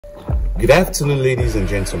Good afternoon, ladies and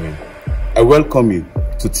gentlemen. I welcome you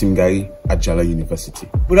to Team Garri at Njala University.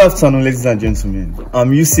 Good afternoon, ladies and gentlemen.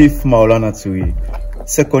 I'm Yusuf Maulana Turi,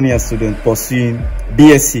 second year student pursuing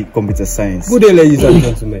BSc Computer Science. Good day, ladies and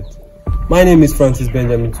gentlemen. My name is Francis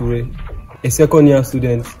Benjamin Ture, a second year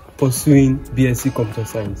student pursuing BSc Computer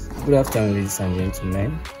Science. Good afternoon, ladies and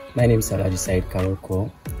gentlemen. My name is Alhaji Said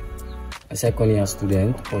Karoko, a second year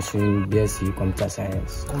student pursuing BSc Computer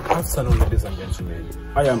Science. Good afternoon, ladies and gentlemen.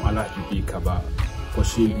 I am Alhaji B. Kaba,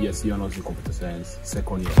 pursuing BSc Honours in Computer Science,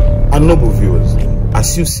 second year. And noble viewers,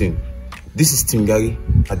 as you've seen, this is Team Garri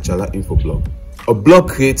at Njala Infoblog, a blog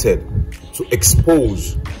created to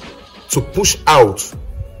expose, to push out,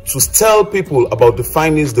 to tell people about the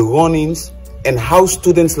findings, the runnings, and how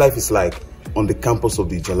students' life is like on the campus of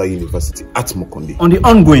the Njala University at Mokonde. On the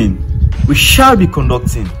ongoing, we shall be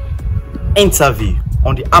conducting interview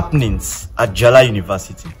on the happenings at Njala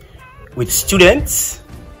University with students,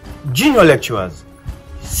 junior lecturers,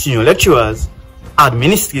 senior lecturers,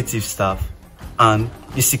 administrative staff, and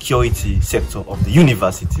the security sector of the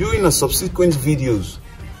university. During the subsequent videos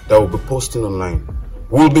that we'll be posting online,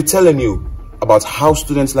 we'll be telling you about how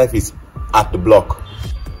students' life is at the block,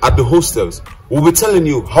 at the hostels. We'll be telling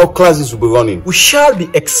you how classes will be running. We shall be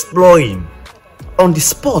exploring on the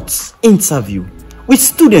spot interview with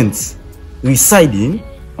students residing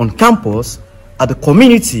on campus, at the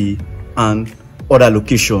community, and other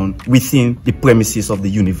location within the premises of the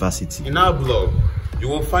university. In our blog, you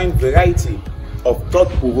will find variety of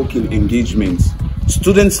thought-provoking engagements,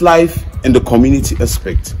 students' life and the community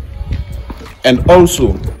aspect, and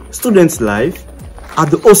also students' life at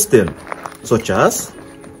the hostel, such as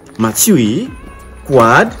Matui,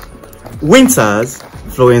 Quad, Winters,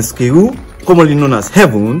 Florence Kiru, commonly known as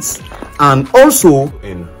Heavens, and also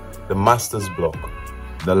in the master's block,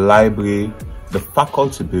 the library, the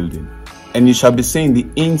faculty building. And you shall be seeing the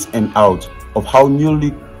ins and outs of how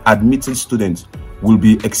newly admitted students will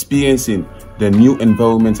be experiencing the new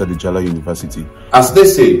environment at the Njala University. As they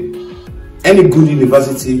say, any good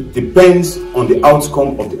university depends on the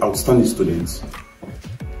outcome of the outstanding students.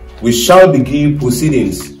 We shall begin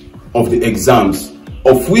proceedings of the exams,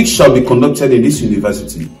 of which shall be conducted in this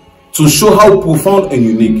university, to show how profound and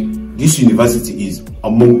unique this university is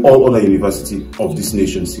among all other universities of this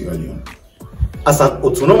nation, Sierra Leone. As an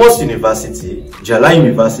autonomous university, Njala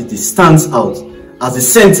University stands out as a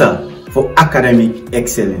center for academic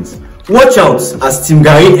excellence. Watch out as Team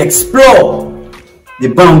Garri explore the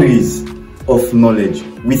boundaries of knowledge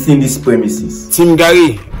within these premises. Team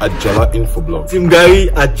Garri at Njala Infoblog. Team Garri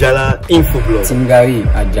at Njala Infoblog. Team Garri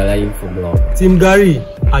at Njala Infoblog. Team Garri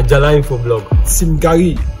at Njala Infoblog. Team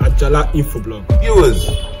Garri at Njala Infoblog. Viewers,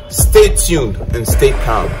 stay tuned and stay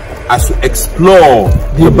calm as we explore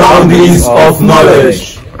the boundaries of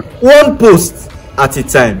knowledge. One post at a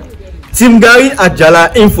time. Team Garri at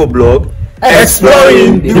Njala Infoblog,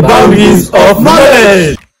 exploring the boundaries of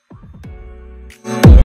knowledge.